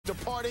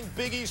departing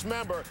Big East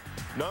member.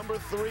 Number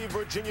 3,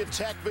 Virginia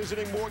Tech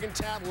visiting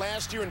Morgantown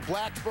last year in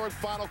Blacksburg.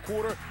 Final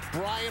quarter,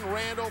 Brian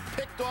Randall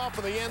picked off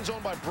in the end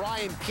zone by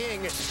Brian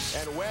King,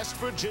 and West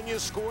Virginia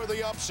scored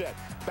the upset.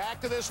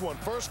 Back to this one.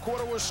 First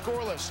quarter was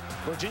scoreless.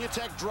 Virginia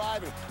Tech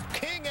driving.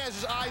 King has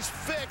his eyes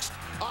fixed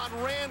on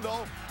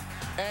Randall.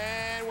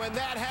 And when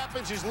that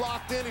happens, he's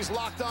locked in. He's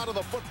locked onto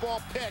the football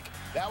pick.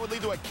 That would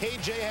lead to a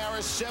K.J.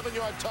 Harris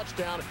 7-yard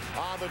touchdown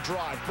on the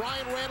drive.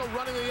 Brian Randall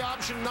running the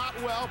option, not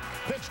well.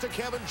 Pitch to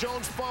Kevin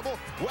Jones, fumble.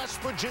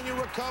 West Virginia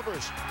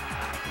recovers.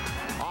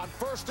 On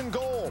 1st and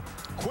goal,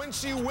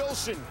 Quincy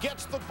Wilson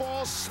gets the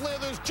ball,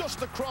 slithers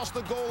just across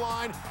the goal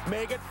line,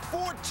 make it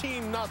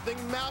 14-0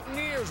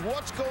 Mountaineers.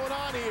 What's going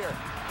on here?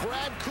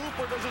 Brad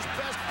Cooper does his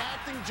best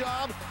acting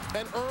job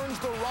and earns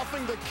the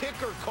roughing the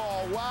kicker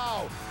call.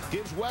 Wow.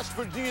 Gives West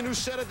Virginia a new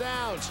set of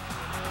downs.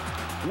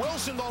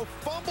 Wilson, though,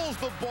 fumbles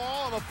the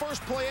ball on the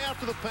first play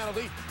after the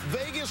penalty.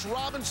 Vegas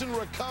Robinson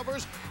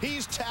recovers.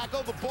 He's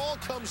tackled. The ball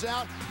comes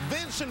out.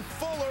 Vincent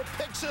Fuller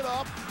picks it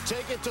up.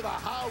 Take it to the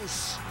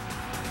house.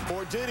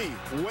 Or did he?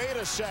 Wait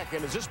a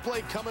second. Is this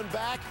play coming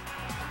back?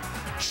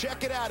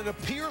 Check it out. It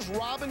appears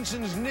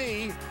Robinson's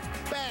knee,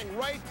 bang,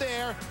 right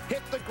there,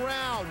 hit the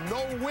ground. No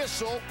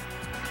whistle,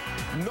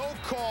 no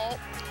call.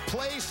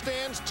 Play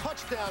stands,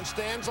 touchdown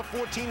stands, a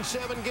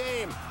 14-7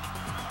 game.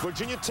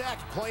 Virginia Tech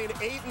playing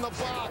 8 in the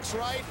box,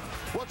 right?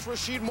 What's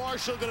Rasheed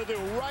Marshall going to do?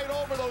 Right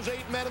over those 8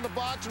 men in the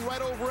box and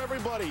right over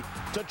everybody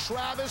to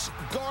Travis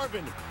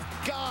Garvin.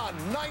 Gone,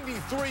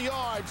 93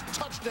 yards,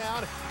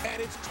 touchdown, and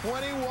it's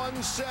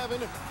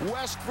 21-7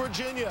 West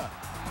Virginia.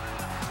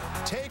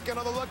 Take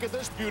another look at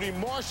this beauty.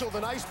 Marshall,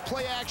 the nice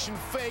play-action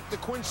fake to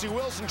Quincy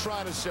Wilson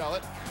trying to sell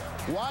it.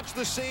 Watch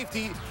the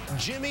safety,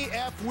 Jimmy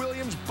F.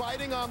 Williams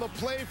biting on the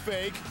play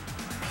fake,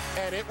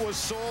 and it was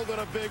sold in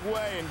a big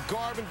way. And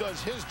Garvin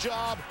does his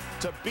job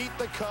to beat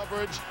the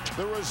coverage.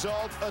 The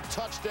result, a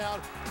touchdown.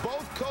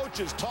 Both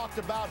coaches talked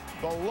about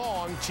the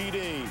long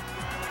TD.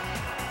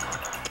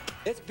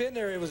 It's been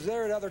there. It was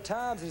there at other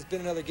times, and it's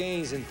been in other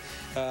games. And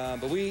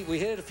but we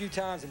hit it a few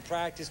times in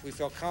practice. We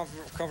felt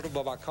comfortable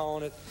about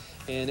calling it,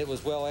 and it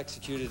was well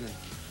executed. And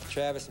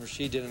Travis and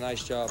Rasheed did a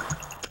nice job.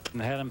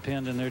 And had them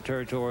pinned in their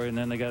territory, and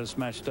then they got us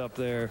matched up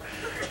there.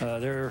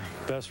 Their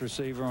best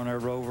receiver on their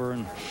rover,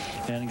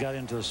 and got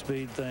into a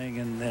speed thing,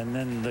 and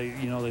then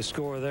they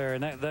score there,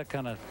 and that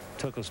kind of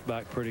took us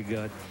back pretty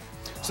good.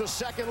 It's the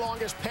second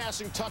longest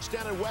passing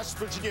touchdown in West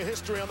Virginia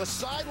history. On the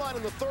sideline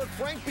in the third,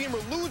 Frank Beamer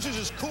loses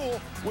his cool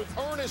with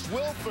Ernest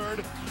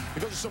Wilford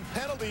because of some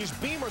penalties.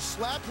 Beamer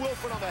slapped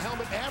Wilford on the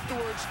helmet.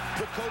 Afterwards,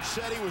 the coach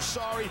said he was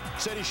sorry,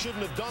 said he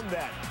shouldn't have done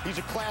that. He's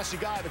a classy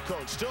guy, the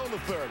coach. Still in the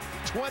third.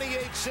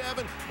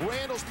 28-7.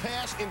 Randall's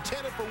pass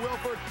intended for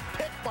Wilford,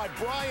 picked by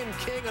Brian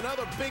King.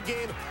 Another big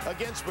game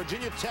against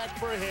Virginia Tech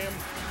for him.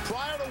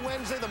 Prior to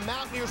Wednesday, the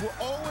Mountaineers were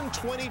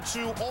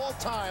 0-22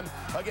 all-time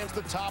against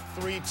the top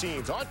 3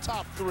 teams. Our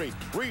top 3,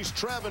 Reese,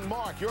 Trev, and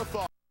Mark, your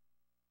thoughts?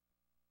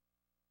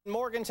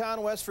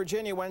 Morgantown, West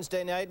Virginia,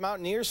 Wednesday night.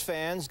 Mountaineers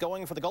fans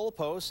going for the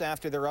goalposts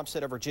after their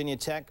upset of Virginia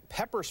Tech,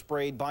 pepper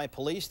sprayed by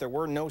police. There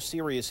were no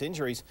serious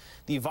injuries.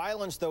 The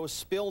violence, though,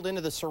 spilled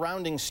into the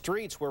surrounding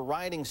streets where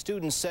rioting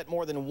students set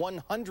more than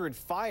 100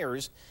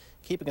 fires,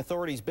 keeping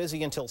authorities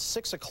busy until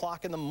 6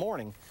 o'clock in the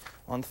morning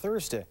on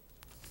Thursday.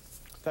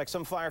 In fact,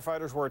 some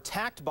firefighters were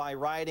attacked by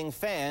rioting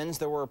fans.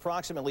 There were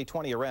approximately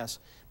 20 arrests.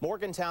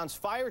 Morgantown's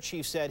fire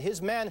chief said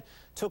his men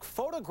took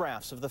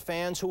photographs of the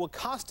fans who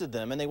accosted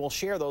them, and they will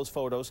share those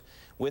photos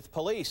with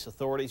police.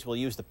 Authorities will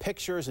use the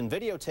pictures and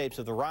videotapes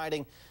of the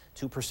rioting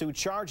to pursue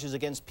charges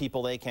against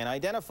people they can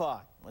identify.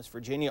 West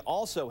Virginia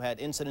also had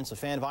incidents of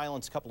fan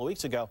violence a couple of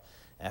weeks ago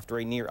after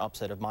a near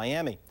upset of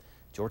Miami.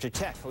 Georgia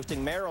Tech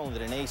hosting Maryland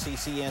at an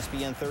ACC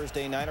ESPN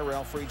Thursday nighter.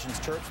 Ralph Regions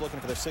Terps looking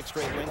for their 6th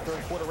straight win.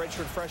 Third quarter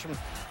redshirt freshman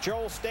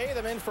Joel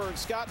Statham in for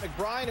Scott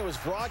McBride, who was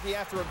groggy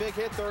after a big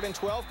hit. 3rd and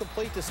 12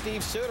 complete to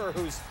Steve Sutter,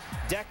 who's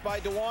decked by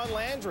DeJuan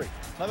Landry.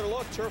 Another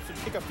look, Terps would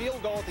kick a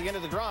field goal at the end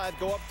of the drive,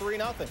 go up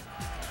 3-0.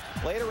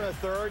 Later in the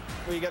third,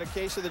 we got a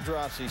case of the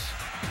dropsies.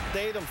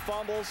 Statham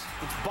fumbles,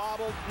 it's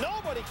bobbled.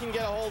 Nobody can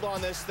get a hold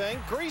on this thing.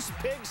 Grease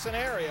pig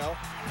scenario.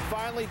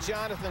 Finally,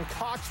 Jonathan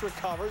Cox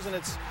recovers, and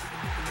it's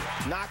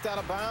knocked out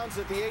of bounds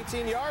at the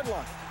 18-yard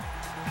line.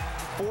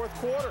 Fourth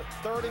quarter,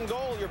 3rd and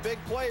goal. Your big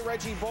play,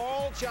 Reggie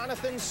Ball,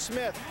 Jonathan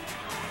Smith.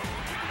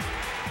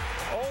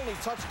 Only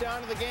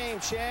touchdown of the game,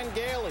 Chan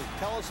Gailey.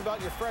 Tell us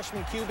about your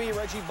freshman QB,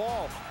 Reggie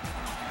Ball.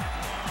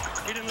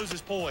 He didn't lose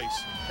his poise.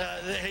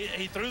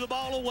 He threw the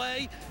ball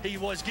away. He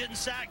was getting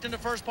sacked in the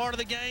first part of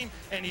the game,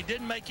 and he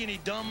didn't make any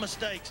dumb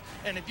mistakes.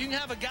 And if you can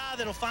have a guy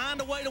that'll find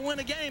a way to win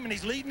a game and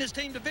he's leading his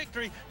team to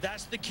victory,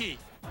 that's the key.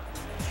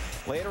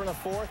 Later in the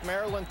fourth,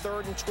 Maryland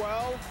 3rd and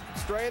 12.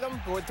 Statham,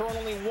 who had thrown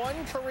only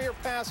 1 career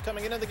pass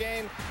coming into the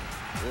game,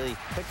 really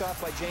picked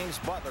off by James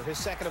Butler, his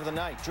 2nd of the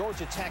night.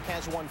 Georgia Tech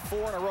has won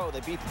 4 in a row.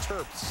 They beat the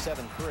Terps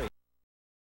 7-3.